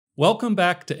Welcome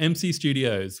back to MC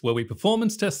Studios, where we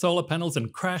performance test solar panels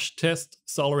and crash test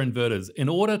solar inverters in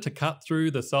order to cut through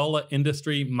the solar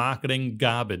industry marketing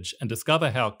garbage and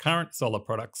discover how current solar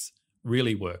products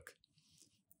really work.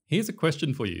 Here's a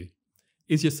question for you.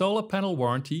 Is your solar panel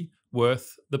warranty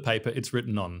worth the paper it's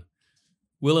written on?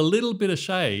 Will a little bit of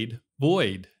shade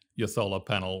void your solar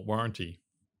panel warranty?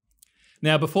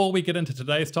 Now, before we get into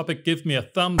today's topic, give me a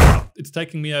thumbs up. It's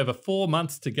taken me over 4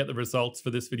 months to get the results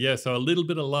for this video, so a little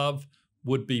bit of love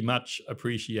would be much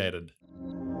appreciated.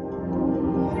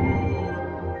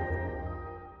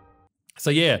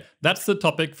 So yeah, that's the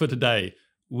topic for today.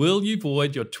 Will you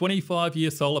void your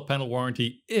 25-year solar panel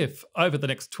warranty if, over the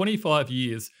next 25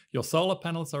 years, your solar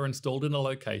panels are installed in a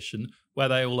location where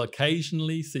they will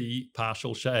occasionally see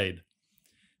partial shade?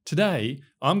 Today,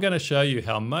 I'm going to show you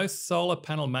how most solar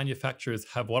panel manufacturers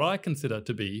have what I consider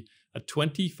to be a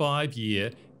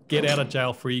 25-year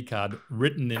get-out-of-jail-free card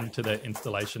written into their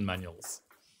installation manuals.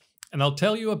 And I'll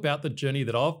tell you about the journey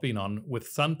that I've been on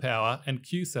with Sunpower and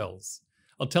Q-Cells.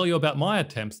 I'll tell you about my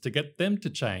attempts to get them to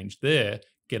change their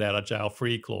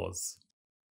get-out-of-jail-free clause.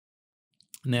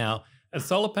 Now, as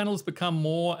solar panels become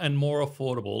more and more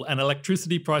affordable and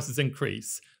electricity prices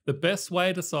increase, the best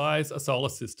way to size a solar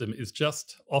system is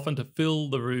just often to fill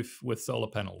the roof with solar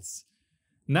panels.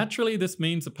 Naturally, this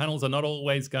means the panels are not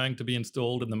always going to be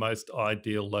installed in the most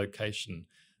ideal location.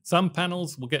 Some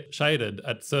panels will get shaded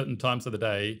at certain times of the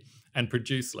day and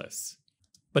produce less.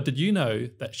 But did you know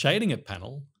that shading a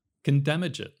panel can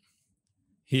damage it?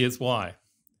 Here's why.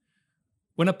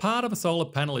 When a part of a solar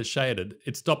panel is shaded,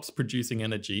 it stops producing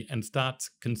energy and starts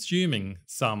consuming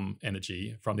some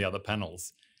energy from the other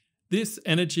panels. This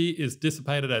energy is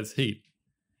dissipated as heat.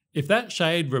 If that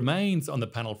shade remains on the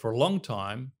panel for a long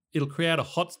time, it'll create a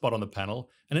hotspot on the panel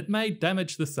and it may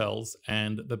damage the cells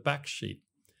and the backsheet.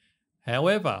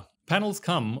 However, panels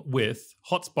come with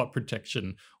hotspot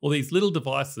protection, or these little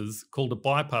devices called a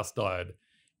bypass diode.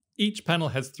 Each panel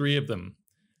has 3 of them.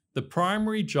 The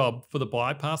primary job for the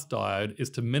bypass diode is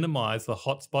to minimize the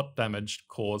hotspot damage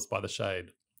caused by the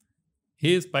shade.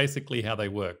 Here's basically how they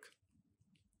work.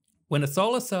 When a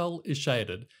solar cell is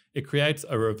shaded, it creates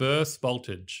a reverse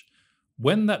voltage.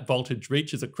 When that voltage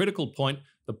reaches a critical point,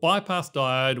 the bypass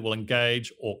diode will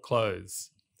engage or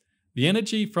close. The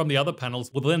energy from the other panels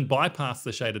will then bypass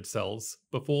the shaded cells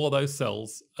before those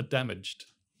cells are damaged.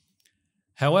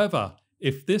 However,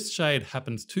 if this shade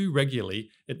happens too regularly,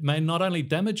 it may not only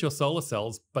damage your solar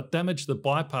cells, but damage the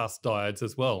bypass diodes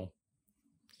as well.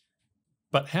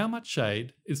 But how much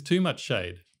shade is too much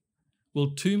shade?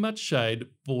 Will too much shade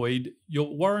void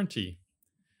your warranty?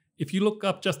 If you look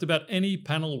up just about any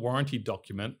panel warranty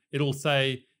document, it'll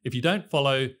say, if you don't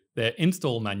follow their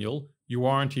install manual, your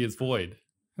warranty is void,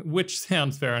 which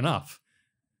sounds fair enough.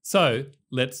 So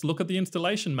let's look at the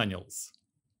installation manuals.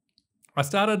 I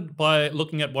started by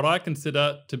looking at what I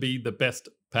consider to be the best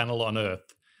panel on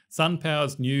earth,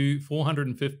 Sunpower's new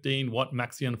 415 watt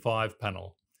Maxion 5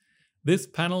 panel. This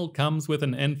panel comes with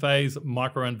an N-phase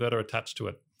microinverter attached to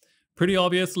it. Pretty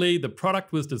obviously, the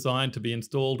product was designed to be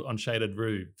installed on shaded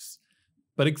roofs.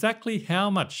 But exactly how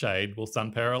much shade will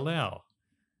Sunpower allow?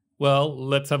 Well,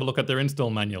 let's have a look at their install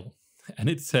manual. And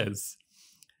it says,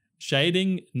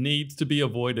 shading needs to be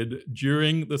avoided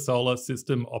during the solar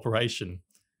system operation.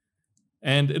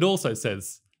 And it also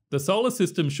says, the solar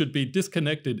system should be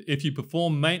disconnected if you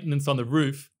perform maintenance on the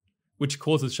roof, which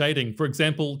causes shading. For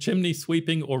example, chimney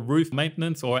sweeping or roof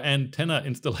maintenance or antenna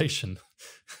installation.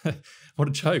 What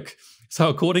a joke. So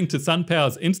according to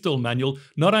Sunpower's install manual,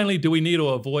 not only do we need to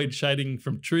avoid shading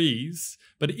from trees,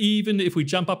 but even if we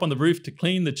jump up on the roof to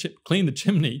clean the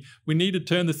chimney, we need to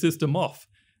turn the system off.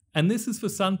 And this is for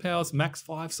Sunpower's Max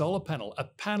 5 solar panel, a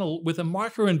panel with a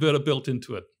microinverter built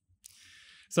into it.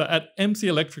 So at MC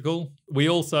Electrical, we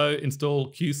also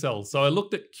install Q-Cells. So I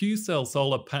looked at Q-Cell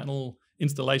solar panel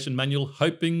installation manual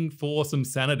hoping for some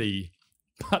sanity.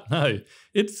 But no,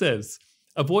 it says,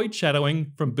 avoid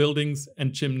shadowing from buildings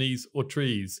and chimneys or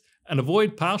trees, and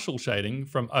avoid partial shading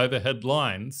from overhead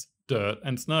lines, dirt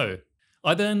and snow.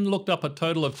 I then looked up a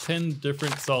total of 10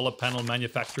 different solar panel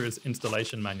manufacturers'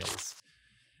 installation manuals.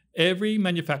 Every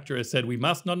manufacturer said we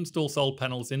must not install solar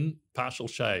panels in partial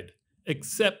shade,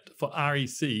 except for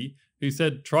REC, who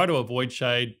said try to avoid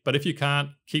shade, but if you can't,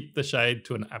 keep the shade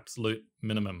to an absolute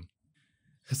minimum.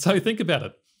 So think about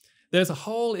it. There's a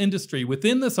whole industry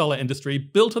within the solar industry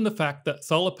built on the fact that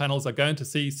solar panels are going to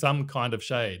see some kind of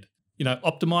shade. You know,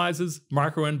 optimizers,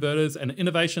 microinverters, and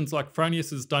innovations like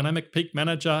Fronius's Dynamic Peak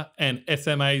Manager and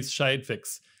SMA's Shade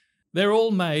Fix. They're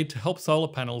all made to help solar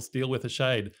panels deal with the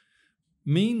shade.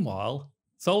 Meanwhile,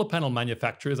 Solar panel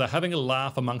manufacturers are having a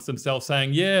laugh amongst themselves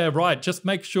saying, yeah, right, just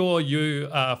make sure you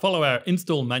follow our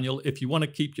install manual if you want to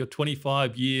keep your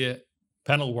 25-year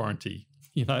panel warranty,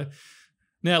 you know.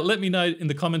 Now, let me know in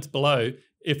the comments below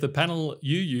if the panel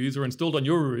you use or installed on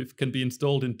your roof can be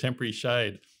installed in temporary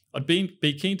shade. I'd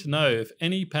be keen to know if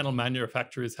any panel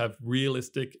manufacturers have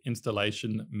realistic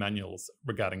installation manuals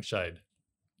regarding shade.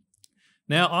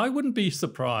 Now, I wouldn't be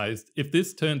surprised if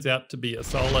this turns out to be a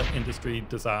solar industry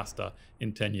disaster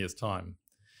in 10 years' time.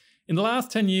 In the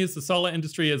last 10 years, the solar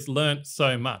industry has learnt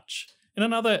so much. In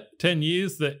another 10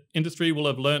 years, the industry will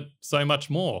have learnt so much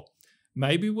more.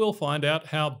 Maybe we'll find out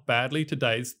how badly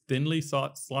today's thinly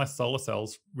sliced solar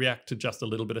cells react to just a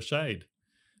little bit of shade.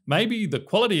 Maybe the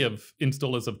quality of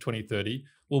installers of 2030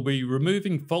 will be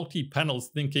removing faulty panels,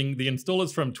 thinking the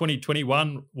installers from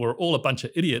 2021 were all a bunch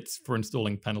of idiots for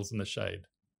installing panels in the shade.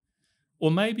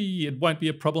 Or maybe it won't be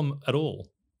a problem at all.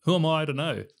 Who am I to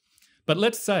know? But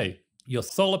let's say your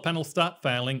solar panels start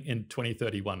failing in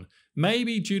 2031.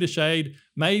 Maybe due to shade,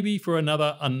 maybe for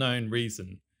another unknown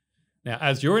reason. Now,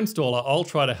 as your installer, I'll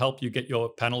try to help you get your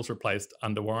panels replaced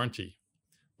under warranty.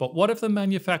 But what if the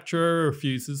manufacturer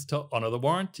refuses to honour the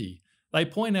warranty? They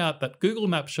point out that Google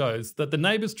Maps shows that the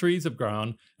neighbour's trees have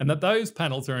grown and that those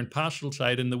panels are in partial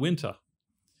shade in the winter.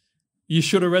 You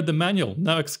should have read the manual,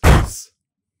 no excuse.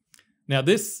 Now,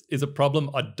 this is a problem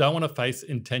I don't want to face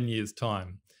in 10 years'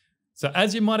 time. So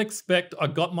as you might expect, I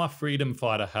got my freedom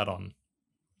fighter hat on.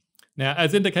 Now,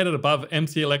 as indicated above,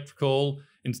 MC Electrical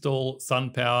install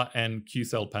Sunpower and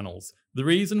Qcell panels. The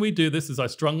reason we do this is I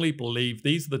strongly believe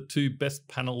these are the two best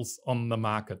panels on the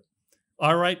market.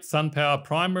 I rate Sunpower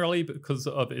primarily because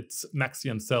of its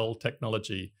Maxion cell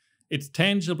technology. It's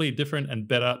tangibly different and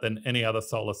better than any other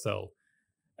solar cell.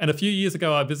 And a few years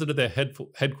ago, I visited their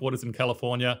headquarters in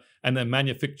California and their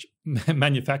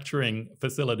manufacturing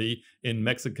facility in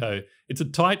Mexico. It's a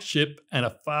tight ship and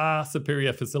a far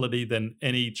superior facility than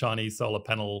any Chinese solar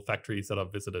panel factories that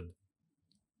I've visited.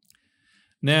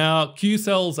 Now,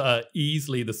 Qcells are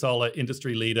easily the solar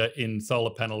industry leader in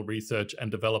solar panel research and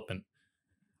development.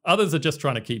 Others are just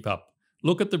trying to keep up.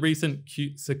 Look at the recent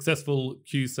successful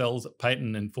Qcells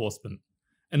patent enforcement.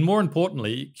 And more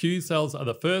importantly, Qcells are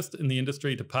the first in the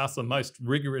industry to pass the most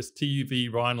rigorous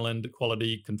TUV Rhineland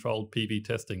quality controlled PV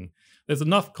testing. There's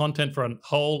enough content for a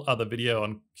whole other video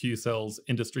on Qcells'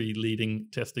 industry leading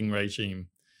testing regime.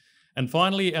 And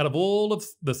finally, out of all of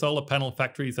the solar panel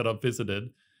factories that I've visited,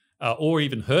 or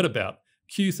even heard about,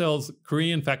 Qcells'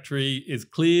 Korean factory is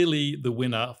clearly the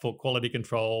winner for quality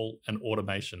control and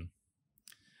automation.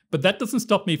 But that doesn't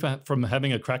stop me from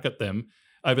having a crack at them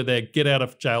over their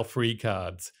get-out-of-jail-free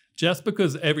cards. Just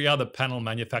because every other panel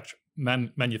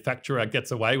manufacturer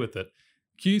gets away with it,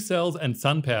 Qcells and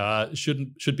Sunpower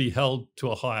should be held to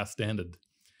a higher standard.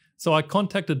 So I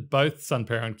contacted both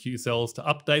Sunpower and Qcells to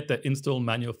update their install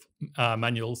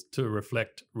manuals to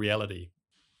reflect reality.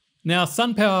 Now,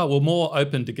 Sunpower were more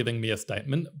open to giving me a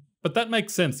statement, but that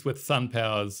makes sense with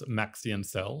Sunpower's Maxion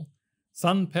cell.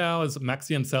 Sunpower's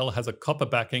Maxion cell has a copper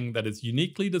backing that is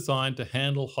uniquely designed to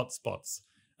handle hotspots,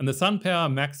 and the Sunpower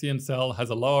Maxion cell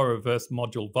has a lower reverse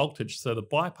module voltage, so the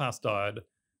bypass diode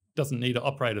doesn't need to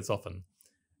operate as often.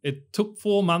 It took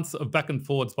 4 months of back and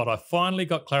forwards, but I finally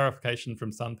got clarification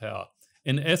from Sunpower.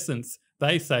 In essence,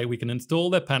 they say we can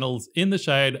install their panels in the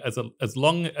shade as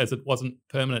long as it wasn't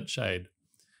permanent shade.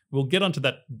 We'll get onto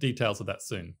the details of that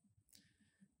soon.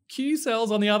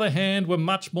 Qcells, on the other hand, were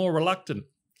much more reluctant.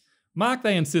 Mark,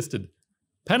 they insisted,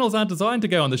 panels aren't designed to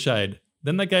go in the shade.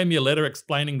 Then they gave me a letter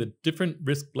explaining the different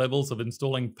risk levels of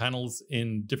installing panels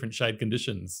in different shade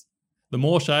conditions. The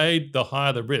more shade, the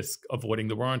higher the risk of avoiding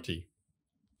the warranty.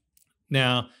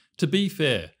 Now, to be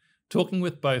fair, talking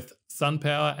with both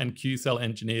Sunpower and Qcell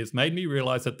engineers made me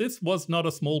realise that this was not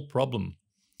a small problem.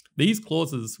 These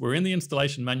clauses were in the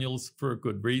installation manuals for a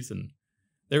good reason.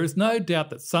 There is no doubt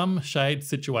that some shade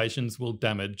situations will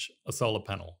damage a solar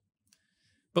panel.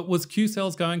 But was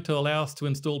Qcells going to allow us to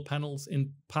install panels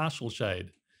in partial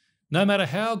shade? No matter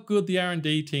how good the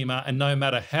R&D team are and no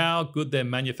matter how good their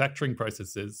manufacturing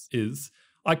process is,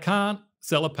 I can't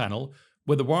sell a panel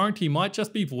where the warranty might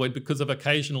just be void because of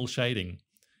occasional shading.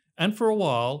 And for a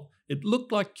while, it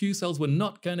looked like Qcells were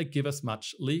not going to give us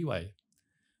much leeway.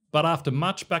 But after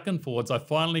much back and forwards, I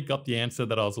finally got the answer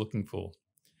that I was looking for.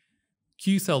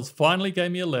 Qcells finally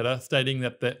gave me a letter stating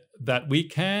that we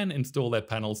can install their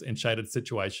panels in shaded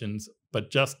situations, but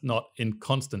just not in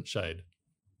constant shade.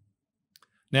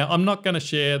 Now, I'm not going to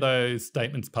share those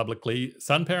statements publicly.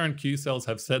 Sunpower and Qcells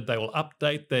have said they will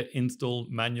update their install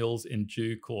manuals in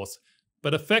due course,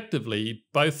 but effectively,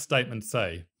 both statements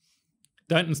say,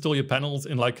 Don't install your panels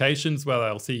in locations where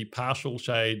they'll see partial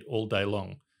shade all day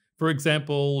long. For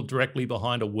example, directly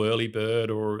behind a whirlybird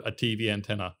or a TV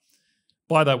antenna.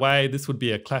 By the way, this would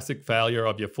be a classic failure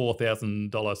of your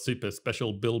 $4,000 super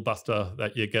special bill buster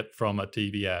that you get from a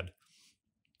TV ad.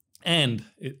 And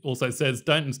it also says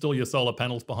don't install your solar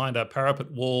panels behind a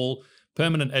parapet wall,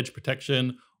 permanent edge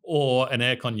protection, or an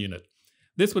aircon unit.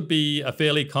 This would be a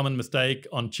fairly common mistake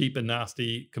on cheap and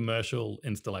nasty commercial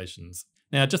installations.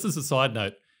 Now, just as a side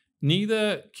note,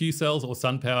 neither Qcells or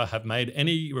Sunpower have made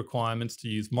any requirements to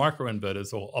use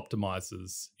microinverters or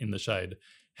optimizers in the shade.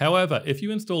 However, if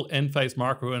you install end-phase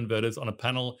microinverters on a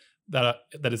panel that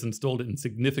is installed in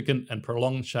significant and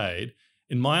prolonged shade,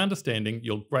 in my understanding,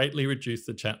 you'll greatly reduce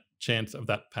the chance of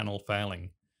that panel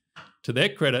failing. To their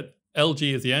credit,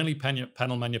 LG is the only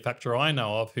panel manufacturer I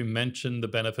know of who mentioned the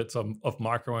benefits of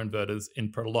microinverters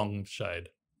in prolonged shade.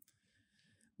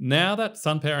 Now that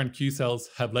Sunpower and Qcells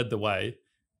have led the way,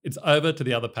 it's over to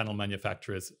the other panel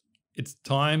manufacturers. It's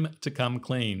time to come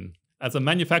clean. As a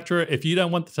manufacturer, if you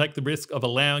don't want to take the risk of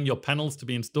allowing your panels to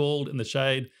be installed in the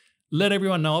shade, let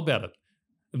everyone know about it.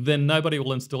 Then nobody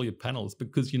will install your panels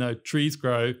because, trees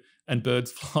grow and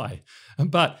birds fly.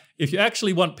 But if you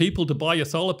actually want people to buy your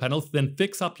solar panels, then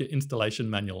fix up your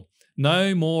installation manual.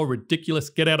 No more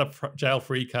ridiculous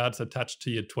get-out-of-jail-free cards attached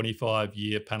to your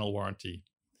 25-year panel warranty.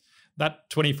 That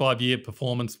 25-year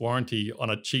performance warranty on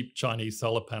a cheap Chinese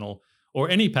solar panel, or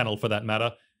any panel for that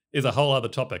matter, is a whole other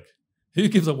topic. Who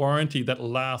gives a warranty that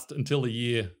lasts until the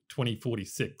year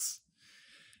 2046?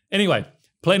 Anyway,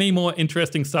 plenty more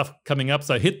interesting stuff coming up,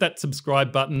 so hit that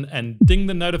subscribe button and ding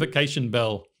the notification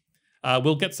bell.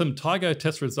 We'll get some Tigo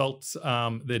test results.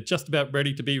 They're just about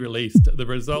ready to be released. The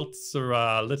results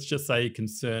are, let's just say,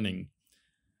 concerning.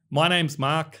 My name's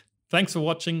Mark. Thanks for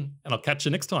watching, and I'll catch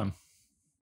you next time.